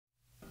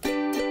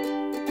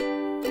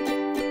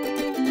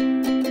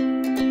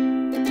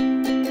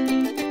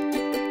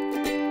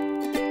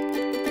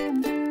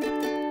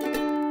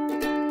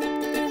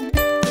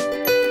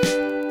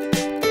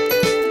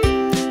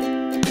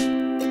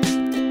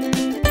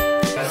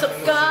What's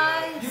up,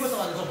 guys?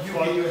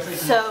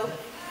 So,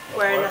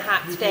 wearing a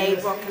hat today,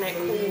 rocking it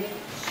cool.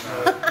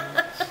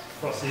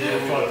 What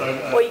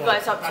are you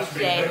guys up to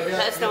today?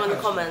 Let us know in the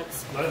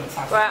comments.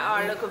 We're at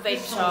our local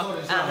vape shop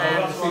and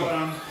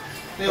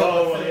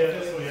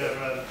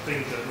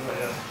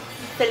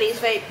Philly's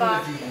Vape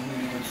Bar.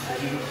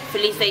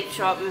 Philly's Vape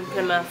Shop in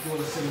Plymouth.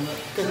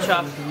 Good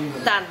shop.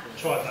 Dan,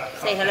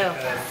 say hello.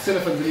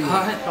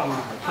 Hi.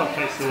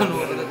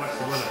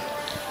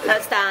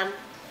 That's Dan.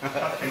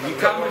 You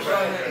camera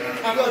shy.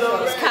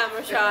 He's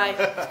camera shy.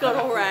 He's gone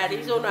all red.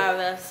 He's all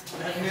nervous.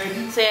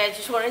 So yeah,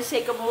 just wanted to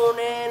say good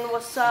morning.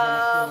 What's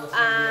up?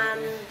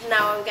 And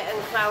now I'm getting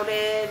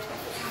clouded.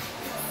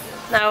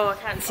 Now I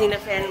can't see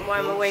nothing. Why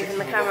am I waving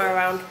the camera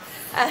around?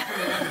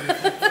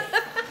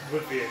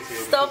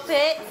 Stop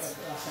it.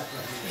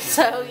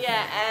 So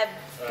yeah,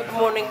 good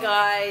morning,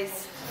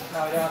 guys.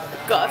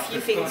 Got a few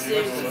things to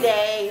do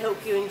today.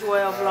 Hope you enjoy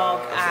our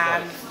vlog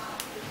and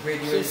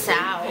peace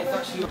out.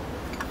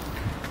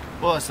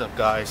 What's up,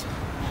 guys?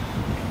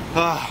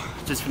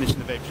 Just finishing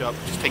the vape shop,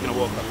 just taking a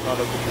walk up to our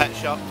local pet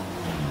shop.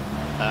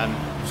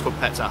 It's called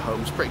Pets at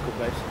Home. It's a pretty cool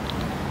place.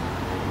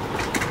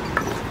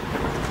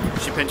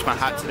 She pinched my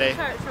hat today.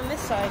 Church from this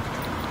side.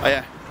 Oh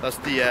yeah, that's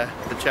the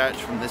church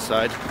from this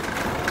side.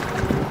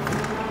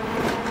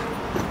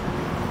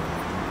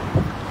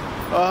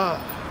 Oh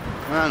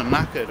man, I'm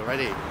knackered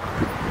already.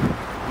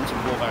 I need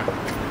some water.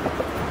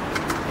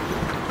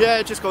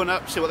 Yeah, just going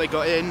up, see what they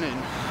got in,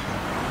 and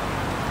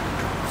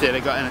see if they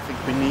got anything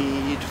we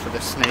need for the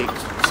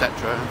snakes,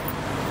 etc.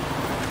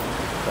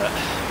 But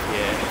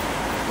yeah.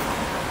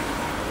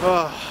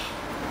 Oh.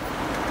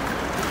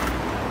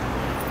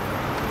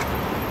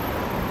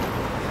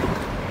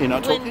 You're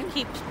not talking? Wind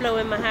keeps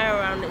blowing my hair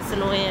around, it's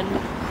annoying.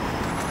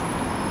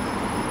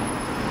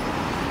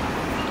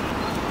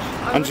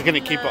 I'm just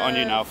going to keep it on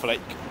you now for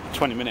like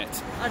 20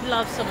 minutes. I'd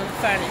love some of the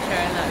furniture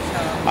in that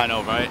shop. I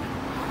know, right?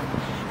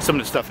 Some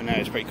of the stuff in there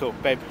is pretty cool.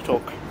 Babe,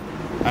 talk.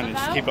 And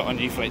just keep it on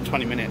you for like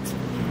 20 minutes.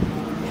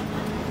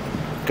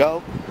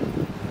 Go.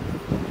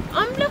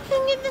 I'm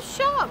looking in the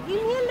shop,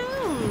 leave me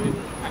alone.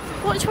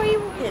 Watch where you're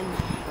walking.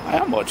 I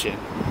am watching.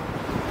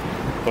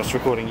 What's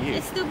recording you?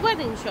 Is the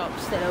wedding shop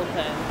still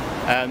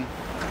open?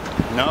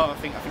 No, I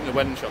think the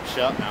wedding shop's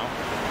shut now.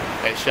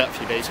 It shut a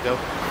few days ago.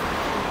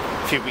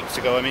 A few weeks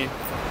ago, I mean.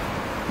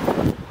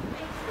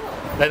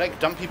 They like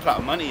dump people out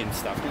of money and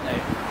stuff, don't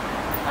they?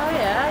 Oh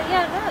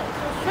yeah, no, it's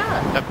all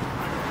shut.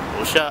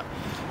 All shut.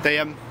 They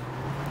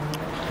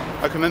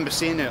I can remember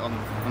seeing it on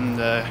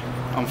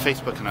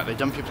Facebook and that. They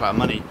dump people out of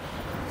money.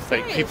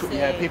 Like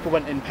people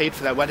went in, paid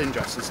for their wedding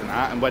dresses and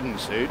that, and wedding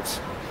suits,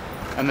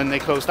 and then they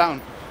closed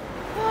down.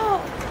 Whoa.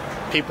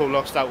 People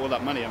lost out all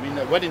that money. I mean,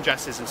 the wedding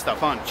dresses and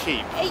stuff aren't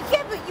cheap.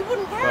 Yeah, but you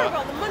wouldn't care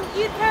about the money.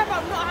 You'd care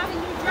about not having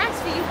your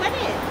dress for your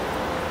wedding.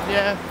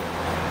 Yeah.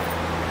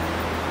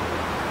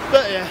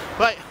 But yeah,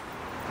 right.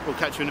 We'll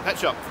catch you in the pet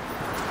shop.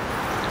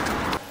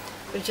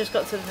 We've just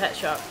got to the pet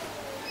shop.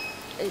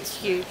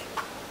 It's huge.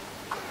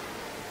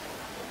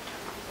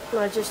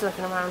 We're just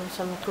looking around for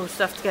some cool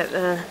stuff to get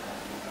the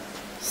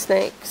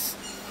snakes.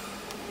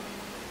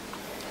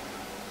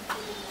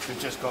 We've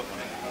just got one.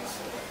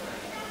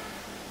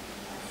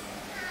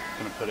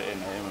 I'm gonna put it in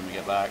here when we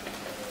get back.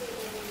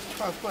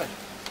 12 quid.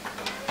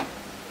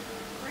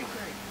 Great.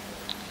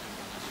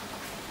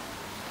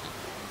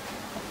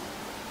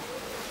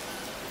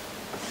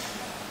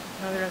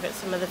 Have a look at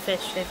some of the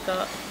fish they've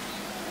got.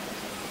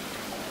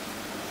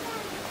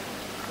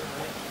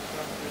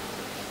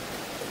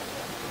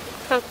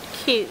 How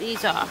cute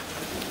these are.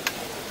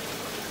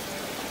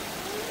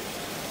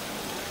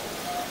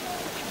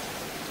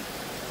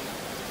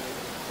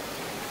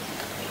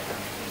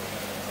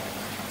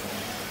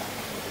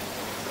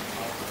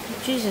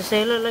 Jesus,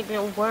 they look like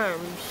little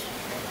worms.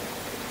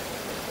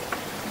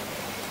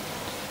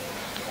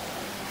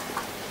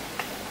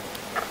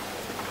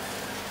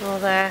 All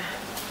their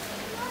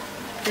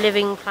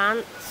living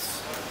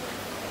plants.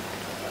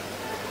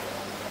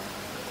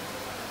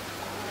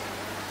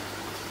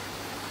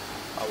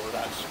 Oh well,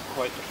 that's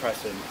quite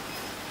depressing.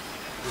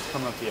 We've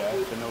come up here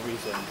for no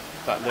reason.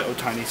 That little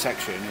tiny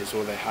section is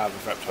all they have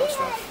of reptile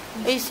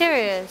stuff. Are you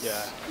serious?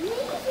 Yeah.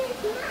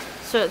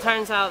 So it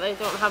turns out they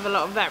don't have a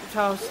lot of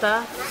reptile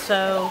stuff,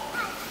 so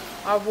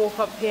our walk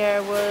up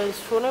here was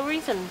for no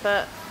reason,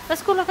 but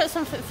let's go look at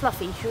something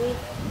fluffy, shall we?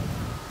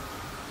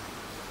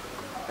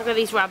 Look at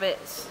these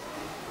rabbits.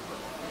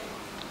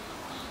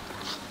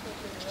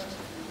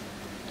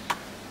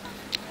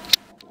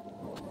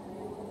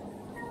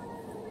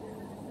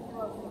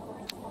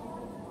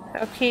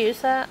 How cute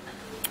is that?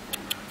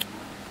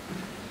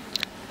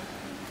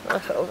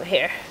 Look over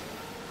here.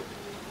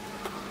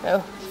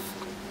 Oh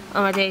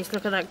my days,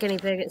 look at that guinea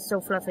pig, it's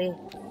so fluffy.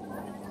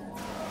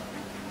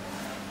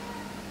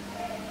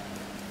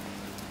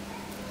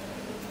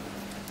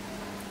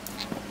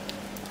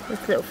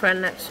 His little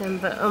friend next to him,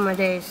 but oh my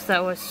days,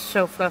 that was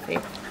so fluffy.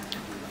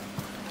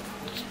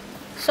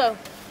 So,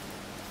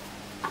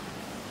 I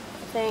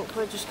think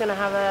we're just gonna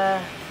have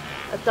a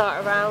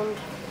dart around,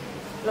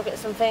 look at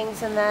some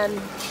things, and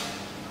then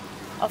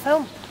I'll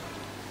film.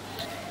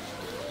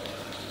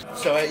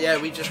 So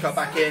yeah, we just got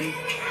back in,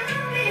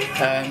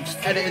 just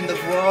editing the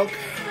vlog,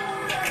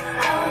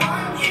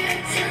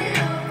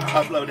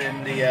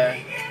 uploading the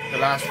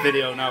last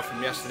video now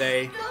from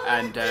yesterday,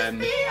 and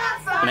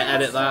gonna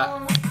edit that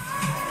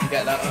and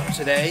get that up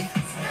today.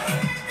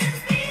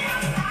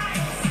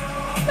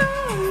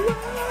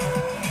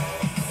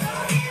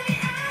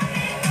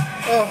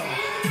 Oh,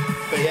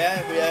 but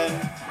yeah, we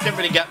didn't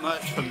really get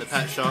much from the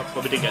pet shop.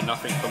 Well, we didn't get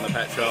nothing from the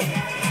pet shop.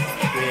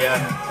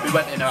 We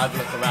went in and had a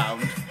look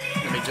around.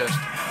 Let me just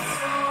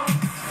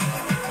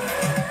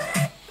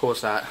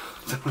pause that.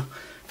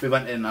 We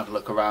went in and had a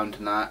look around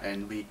and that,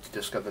 and we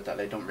discovered that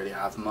they don't really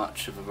have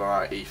much of a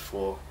variety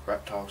for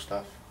reptile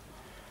stuff.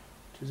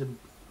 Which is a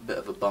bit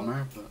of a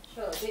bummer, but...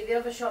 Sure, the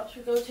other shops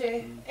we go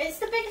to. It's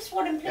the biggest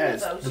one in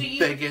Plymouth, though, it's so the you'd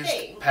biggest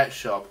think... pet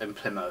shop in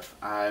Plymouth,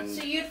 and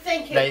so you'd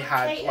think it they would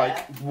had cater.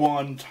 like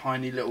one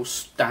tiny little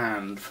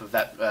stand for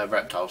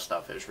reptile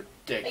stuff. It was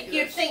ridiculous. Like,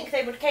 you'd think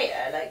they would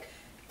cater, like,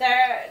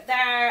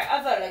 their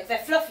other, like, their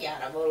fluffy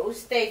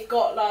animals, they've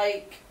got,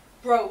 like,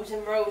 rows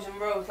and rows and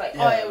rows, like,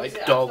 yeah, aisles like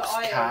after dogs,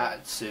 aisle.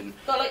 cats, and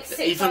Got, like, 6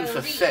 even aisles for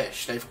each.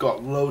 fish, they've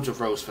got loads of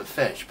rows for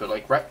fish. But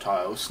like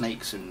reptiles,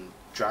 snakes, and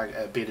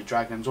bearded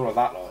dragons, all of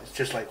that lot, it's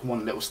just like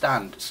one little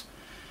stand. It's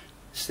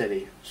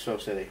silly, so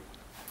silly.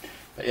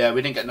 But yeah,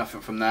 we didn't get nothing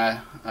from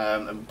there,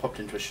 and we popped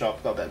into a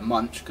shop, got a bit of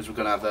munch because we're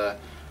gonna have a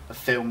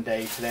film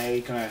day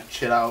today. Gonna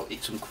chill out,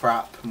 eat some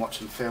crap, and watch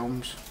some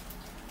films.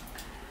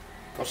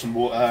 Got some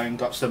water and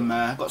got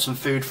some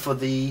food for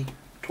the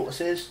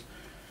tortoises.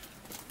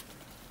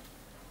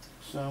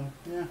 So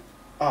yeah.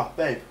 Oh,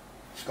 babe,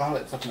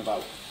 Scarlett's talking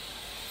about.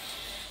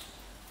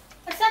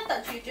 I said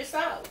that to you just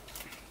now.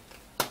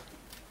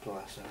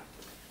 Bless her.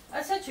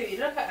 I said to you,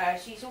 look at her,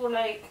 she's all,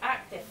 like,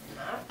 active and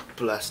that.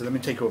 Bless her. Let me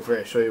take her over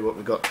here, show you what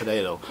we got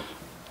today though.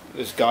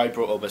 This guy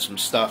brought over some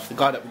stuff. The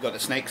guy that we got the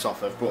snakes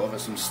off of brought over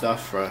some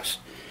stuff for us.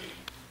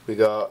 We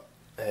got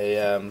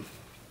a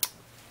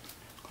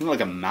like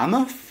a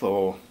mammoth,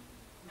 or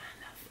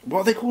what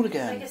are they called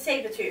again? Like a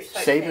saber-tooth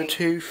type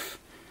Saber-tooth,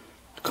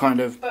 kind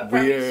of but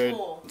very weird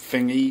small.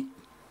 thingy.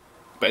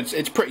 But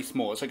it's pretty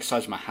small. It's like the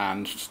size of my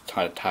hand, just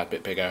a tad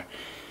bit bigger.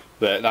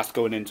 But that's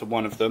going into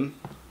one of them.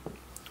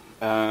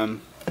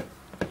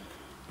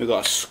 We've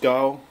got a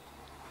skull.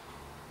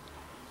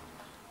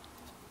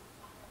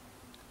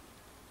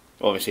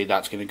 Obviously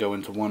that's going to go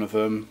into one of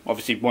them.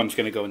 Obviously one's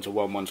going to go into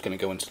one, one's going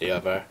to go into the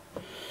other.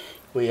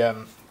 We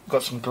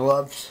got some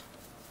gloves.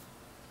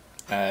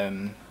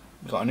 We've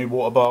got a new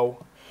water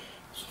bowl.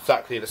 It's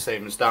exactly the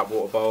same as that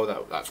water bowl.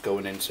 That's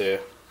going into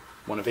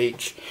one of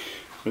each.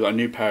 We've got a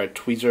new pair of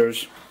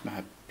tweezers. They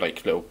have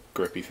like little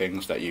grippy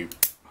things that you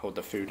hold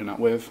the food and that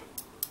with.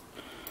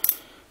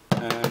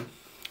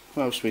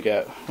 What else do we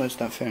get? Where's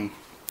that thing?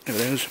 There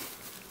it is.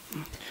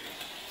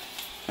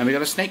 And we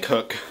got a snake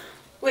hook.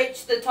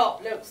 Which the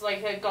top looks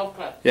like a golf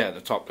club. Yeah, the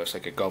top looks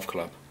like a golf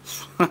club.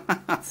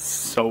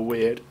 So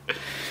weird.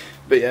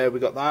 But yeah, we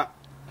got that.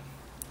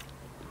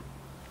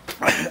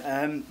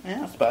 Yeah,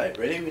 that's about it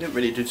really. We didn't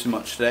really do too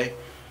much today.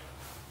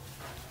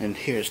 And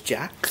here's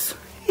Jax.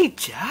 Hey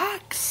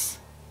Jax!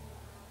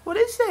 What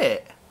is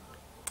it?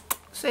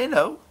 Say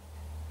hello.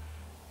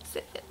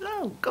 Say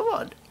hello. Go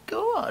on.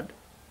 Go on.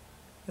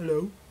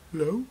 Hello.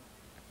 Hello.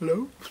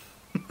 Hello.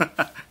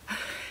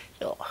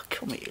 Oh,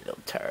 come here, you little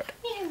turd.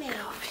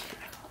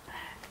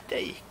 There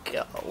you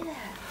go. Yeah.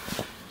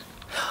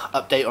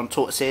 Update on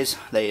tortoises.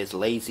 They is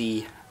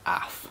lazy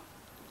AF.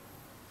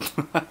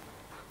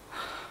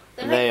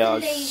 They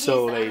are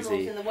so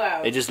lazy. In the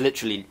world. They just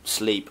literally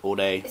sleep all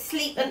day.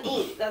 Sleep and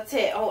eat, that's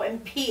it. Oh,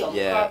 and pee on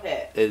the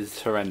carpet.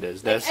 It's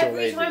horrendous. They're so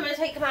lazy. Every time I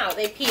take them out,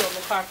 they pee on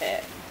the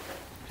carpet.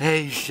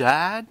 Hey,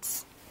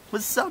 Shads.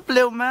 What's up,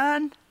 little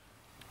man?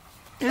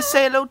 You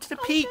say hello to the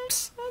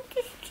peeps. I'm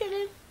just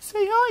chilling.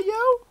 Say hi,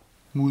 yo.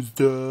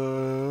 What's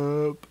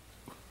up?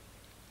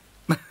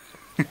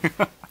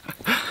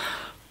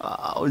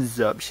 Oh, what's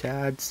up,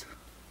 Shads?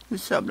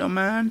 What's up, little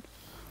man?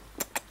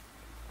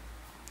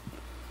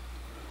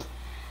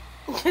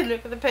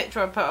 Look at the picture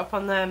I put up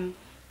on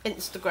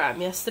Instagram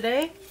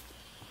yesterday.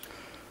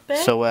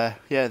 Ben? So,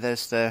 yeah,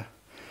 there's the...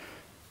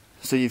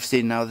 So you've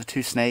seen now the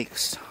 2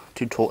 snakes,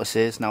 2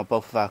 tortoises, now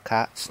both of our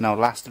cats. Now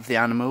last of the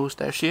animals,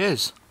 there she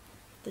is.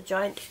 The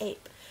giant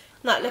ape.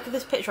 Now, look at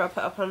this picture I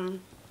put up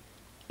on...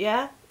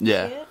 Yeah?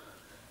 Yeah. See it?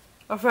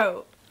 I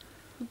wrote,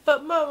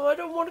 but Mum, I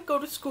don't want to go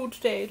to school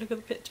today. Look at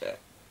the picture.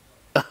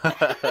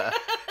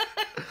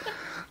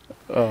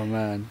 Oh,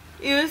 man.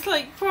 He was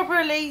like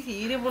proper lazy.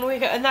 He didn't want to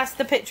wake up, and that's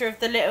the picture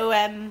of the little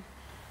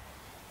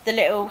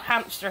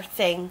hamster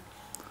thing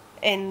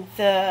in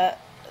the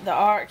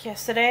ark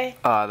yesterday.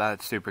 Oh,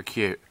 that's super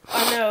cute.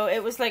 I know,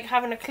 it was like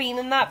having a clean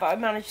and that, but I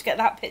managed to get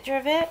that picture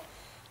of it,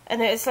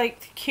 and it's like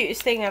the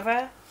cutest thing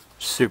ever.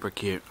 Super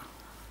cute.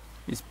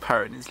 He's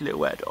purring his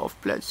little head off.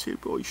 Bless you,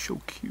 boy. So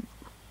cute.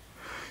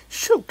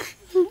 So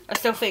cute. I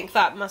still think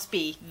that must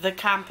be the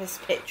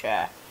campest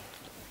picture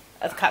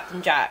of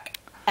Captain Jack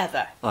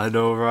ever. I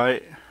know,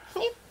 right?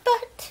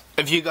 But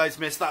If you guys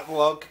missed that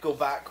vlog, go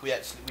back. We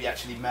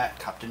actually met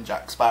Captain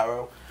Jack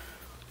Sparrow.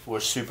 It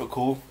was super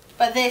cool.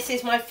 But this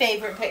is my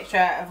favourite picture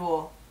out of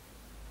all.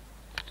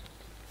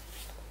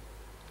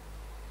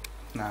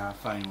 Nah,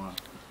 funny one.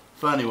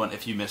 Funny one.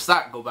 If you missed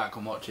that, go back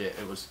and watch it.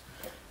 It was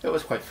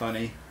quite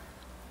funny.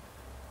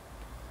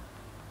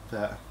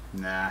 But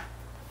nah,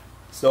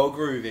 so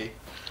groovy.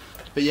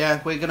 But yeah,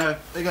 we're gonna,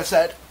 like I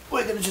said,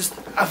 we're gonna just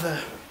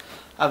have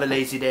a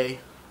lazy day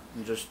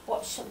and just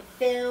watch some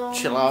films,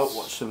 chill out,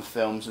 watch some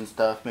films and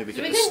stuff. Maybe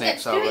get the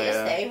snakes out later.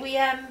 Yesterday. We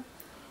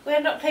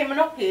ended up playing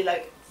Monopoly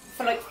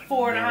for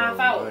 4.5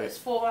 hours,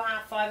 4.5,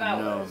 5 hours,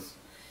 no.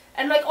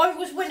 And like I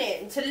was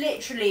winning to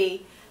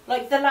literally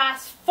like the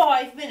last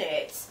 5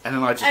 minutes. And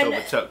then I just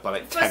overtook by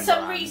like 10 For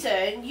some grand.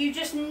 reason, you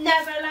just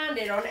never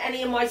landed on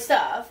any of my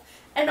stuff.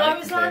 And I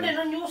was landing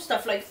on your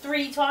stuff like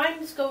 3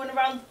 times going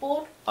around the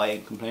board. I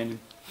ain't complaining.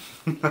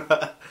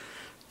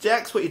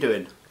 Jax, what you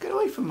doing? Get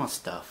away from my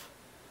stuff.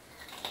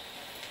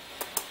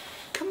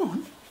 Come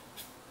on.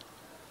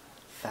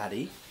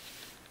 Fatty.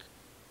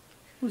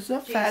 What's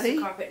up, Fatty?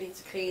 The carpet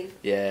needs to clean.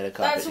 Yeah, the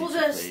carpet That's all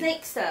the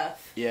snake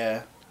stuff.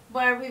 Yeah.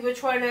 Where we were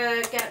trying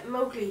to get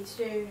Mowgli to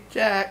do.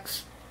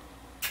 Jax.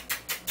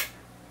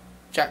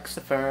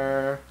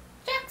 Jaxifer.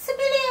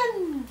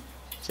 Jaxabillion!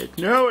 Said,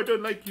 no, I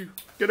don't like you.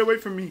 Get away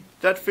from me.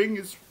 That thing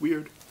is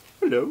weird.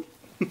 Hello.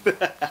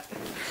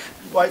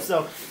 Right,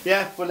 so,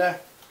 yeah, well,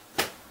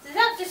 Did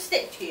that just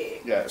stick to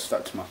you? yeah, it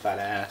stuck to my fat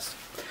ass.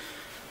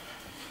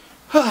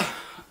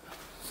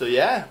 So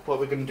yeah, what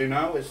we're going to do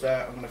now is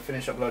I'm going to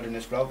finish uploading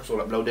this vlog. It's all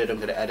uploaded. I'm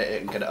going to edit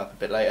it and get it up a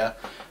bit later.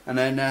 And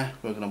then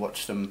we're going to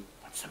watch some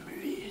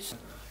movies.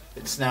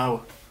 It's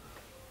now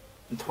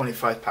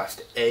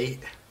 8:25.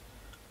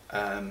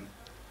 And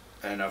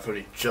I've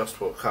only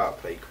just woke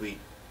up. Like, we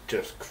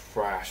just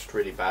crashed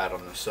really bad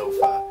on the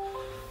sofa.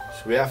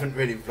 So we haven't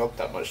really vlogged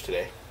that much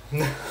today.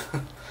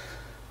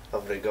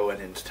 Other than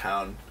going into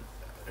town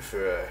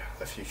for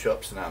a few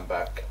shops and that and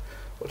back.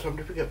 What time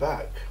did we get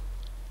back?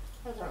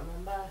 I don't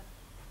remember.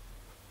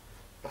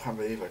 I can't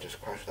believe I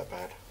just crashed that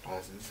bad.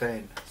 That's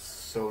insane.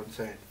 So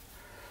insane.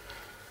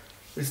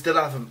 We still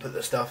haven't put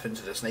the stuff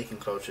into the snake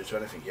enclosures or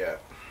anything yet.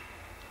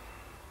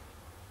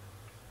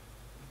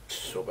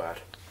 So bad.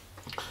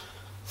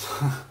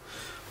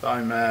 But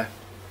I'm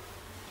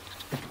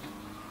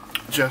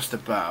just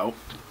about,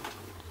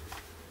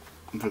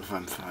 if I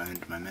can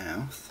find my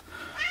mouth,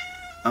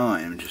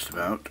 I am just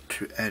about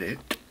to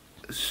edit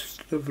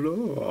the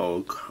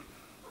vlog.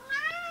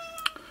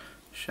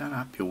 Shut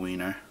up, you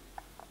wiener.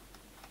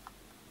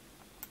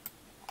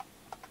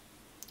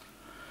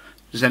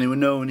 Does anyone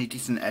know any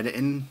decent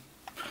editing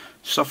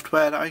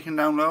software that I can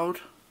download?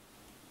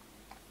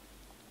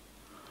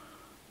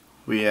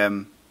 We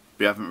haven't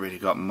really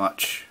got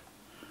much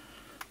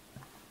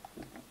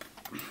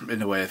in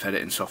the way of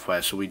editing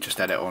software, so we just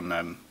edit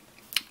on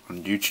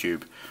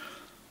YouTube.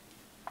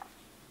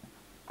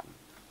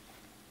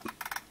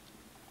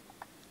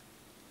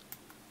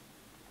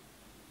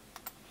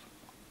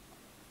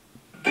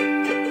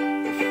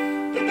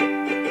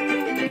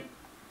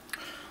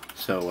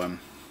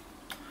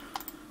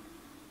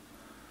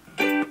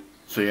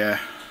 So yeah,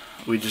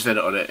 we just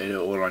edit it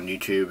all on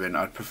YouTube, and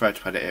I'd prefer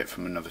to edit it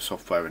from another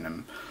software and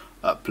then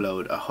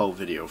upload a whole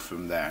video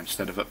from there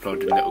instead of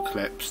uploading little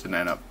clips and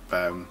then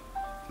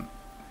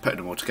putting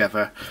them all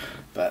together.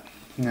 But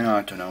no,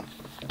 I don't know.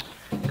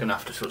 Gonna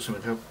have to sort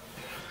something out.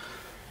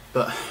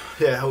 But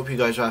yeah, I hope you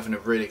guys are having a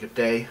really good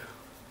day.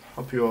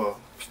 Hope you're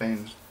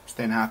staying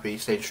happy,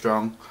 staying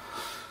strong,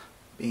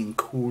 being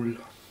cool,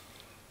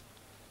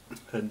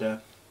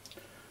 and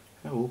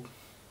we'll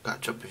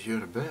catch up with you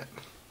in a bit.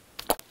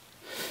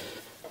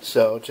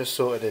 So just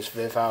sorted this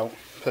viv out,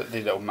 put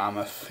the little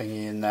mammoth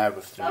thingy in there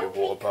with the new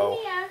water bowl.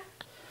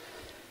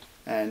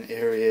 And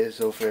here he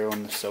is over here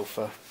on the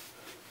sofa.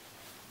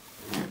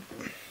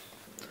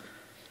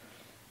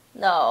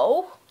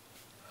 No.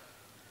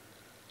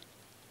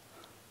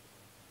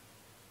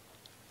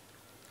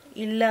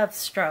 He loves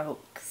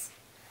strokes.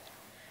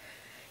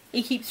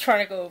 He keeps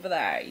trying to go over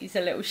there. He's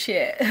a little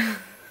shit.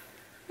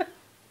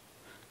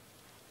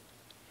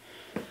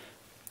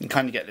 You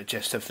kind of get the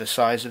gist of the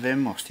size of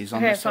him whilst he's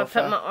on the sofa. If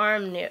I put my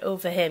arm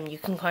over him, you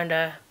can kind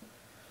of...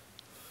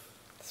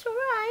 It's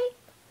alright.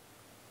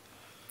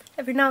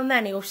 Every now and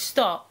then he'll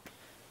stop.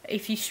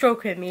 If you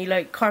stroke him, he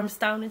like calms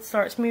down and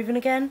starts moving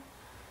again.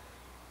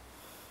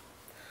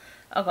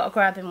 I've got to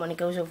grab him when he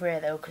goes over here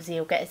though, because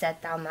he'll get his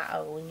head down that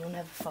hole and you'll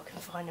never fucking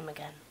find him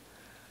again.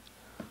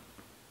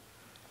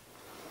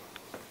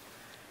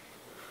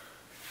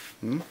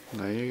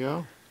 There you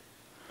go.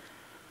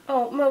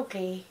 Oh,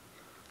 Mowgli.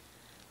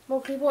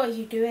 Mowgli, what are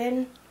you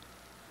doing?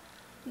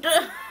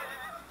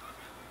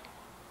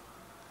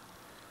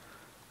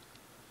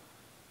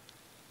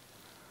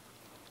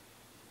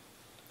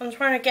 I'm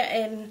trying to get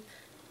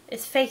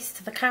his face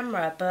to the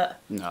camera,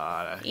 but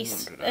no, he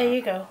won't do that. There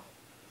you go.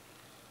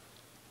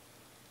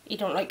 You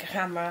don't like the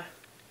camera.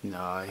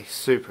 No, he's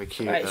super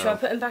cute. Right, though. shall I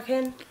put him back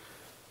in?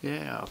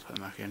 Yeah, I'll put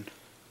him back in.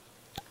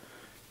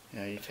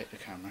 Yeah, you take the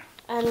camera.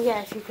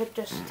 Yeah, if you could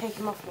just take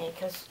him off me,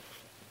 because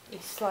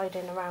he's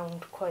sliding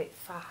around quite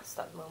fast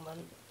at the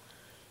moment.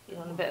 He's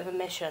on a bit of a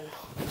mission.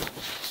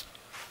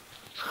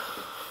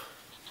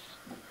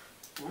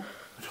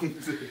 donk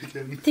his head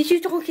again. Did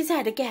you donk his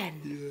head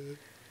again?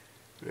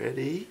 Yeah.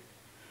 Ready?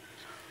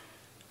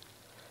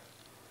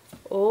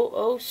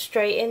 Oh,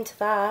 straight into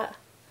that.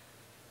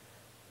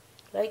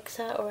 Likes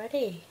that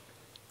already.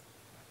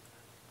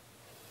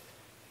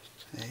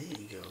 There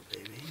you go,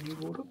 baby. You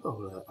water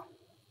bowler.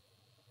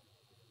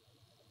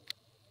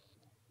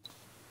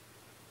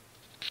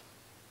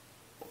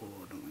 Oh,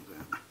 I don't like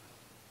that.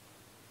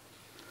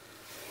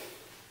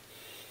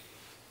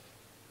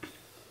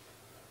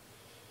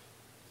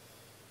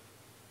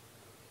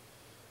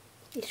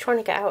 He's trying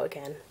to get out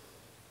again.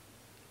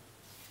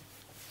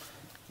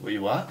 What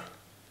you what?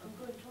 I'm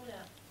going to the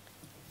toilet.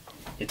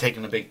 You're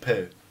taking a big poo?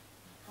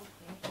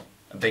 Okay.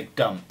 A big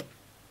dump?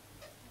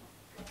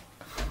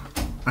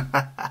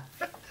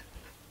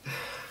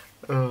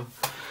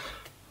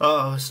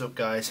 Oh, what's up,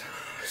 guys?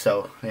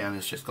 So,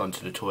 Leanna's just gone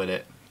to the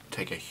toilet,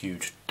 take a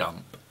huge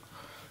dump.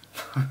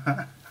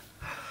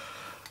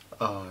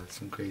 Oh, that's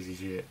some crazy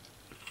shit.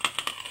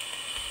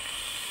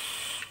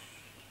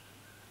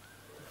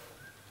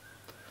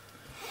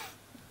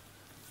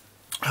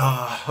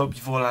 Oh, I hope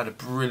you've all had a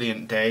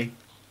brilliant day.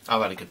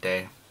 I've had a good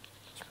day.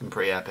 It's been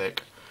pretty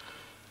epic.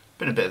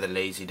 Been a bit of a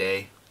lazy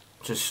day.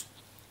 Just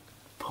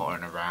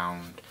pottering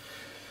around,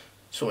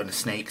 sorting the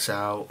snakes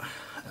out,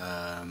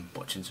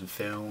 watching some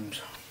films.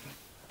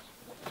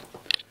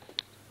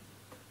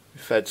 We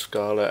fed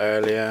Scarlett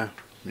earlier,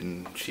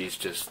 and she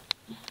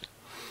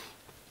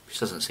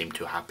doesn't seem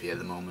too happy at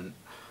the moment,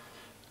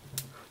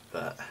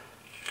 but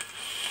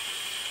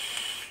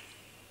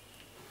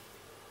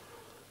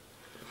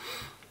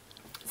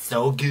it's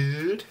all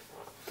good.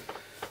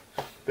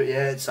 But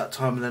yeah, it's that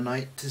time of the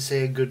night to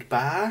say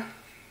goodbye.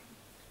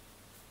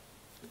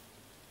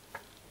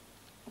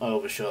 I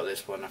overshot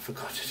this one. I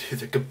forgot to do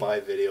the goodbye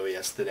video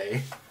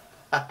yesterday.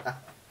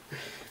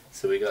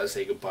 So we gotta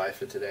say goodbye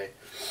for today.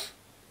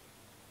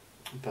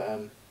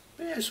 But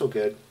yeah, it's all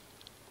good.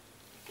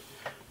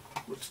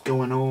 What's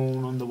going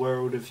on the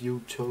world of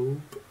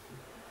YouTube?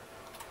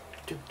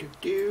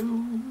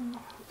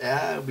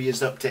 Yeah, we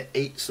is up to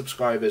 8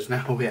 subscribers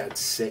now. We had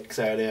 6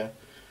 earlier.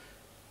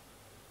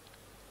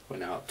 We're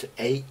now up to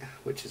 8,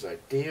 which is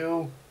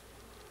ideal.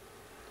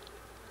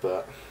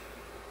 But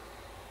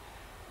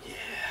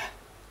yeah.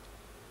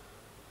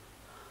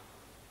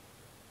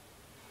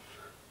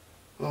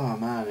 Oh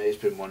man, it's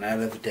been one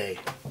hell of a day.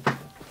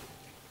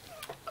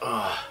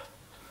 Oh.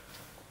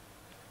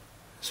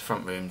 This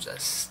front room's a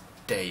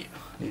state.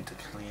 Need to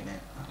clean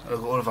it. Look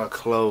at all of our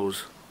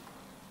clothes.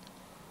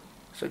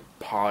 It's like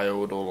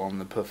piled all on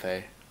the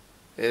buffet.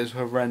 It is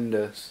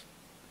horrendous.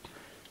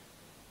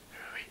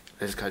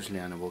 There's Coach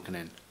Leanna walking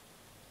in.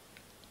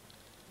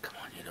 Come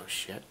on, you little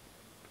shit.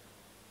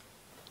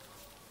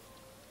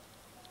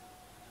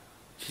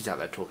 She's out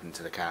there talking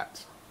to the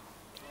cats.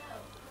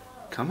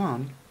 Come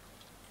on.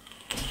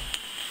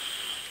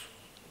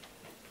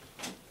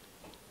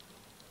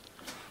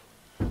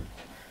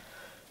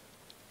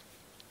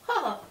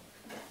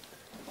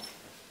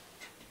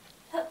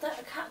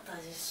 That cat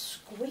does is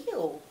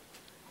squeal.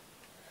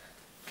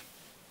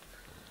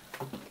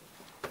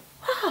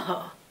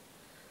 Oh.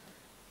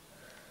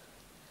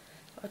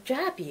 I'll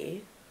jab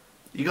you.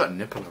 You got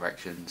nipple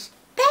erections.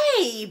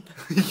 Babe!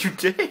 You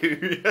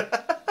do.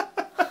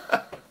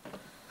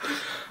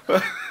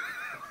 What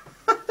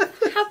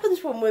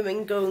happens when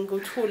women go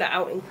toilet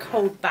out in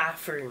cold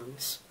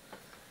bathrooms?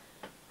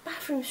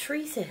 Bathroom's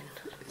freezing.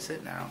 Is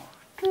it now?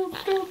 Dum,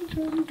 dum,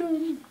 dum,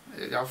 dum.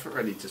 I've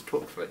already just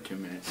talked for like 2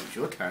 minutes. It's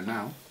your turn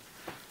now.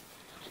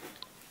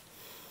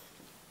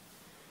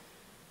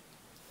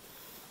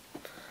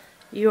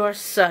 You are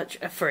such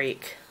a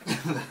freak.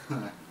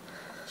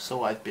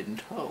 So I've been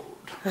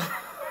told.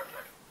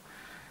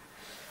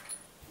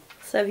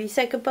 So have you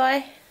said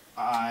goodbye?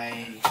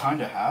 I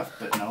kind of have,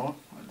 but no,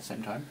 at the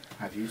same time.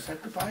 Have you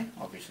said goodbye?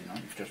 Obviously not,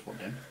 you've just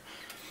walked in.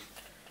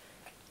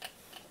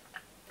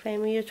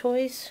 Playing with your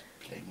toys?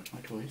 Playing with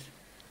my toys.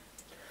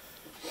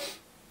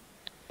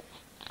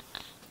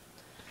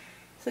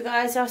 So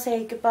guys, I'll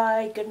say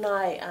goodbye, good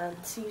night, and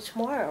see you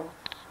tomorrow.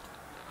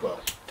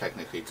 Well,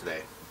 technically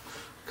today,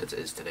 because it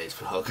is today's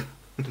vlog.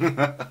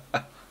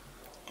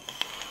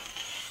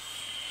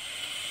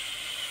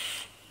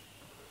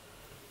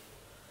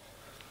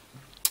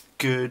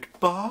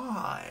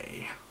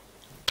 Goodbye.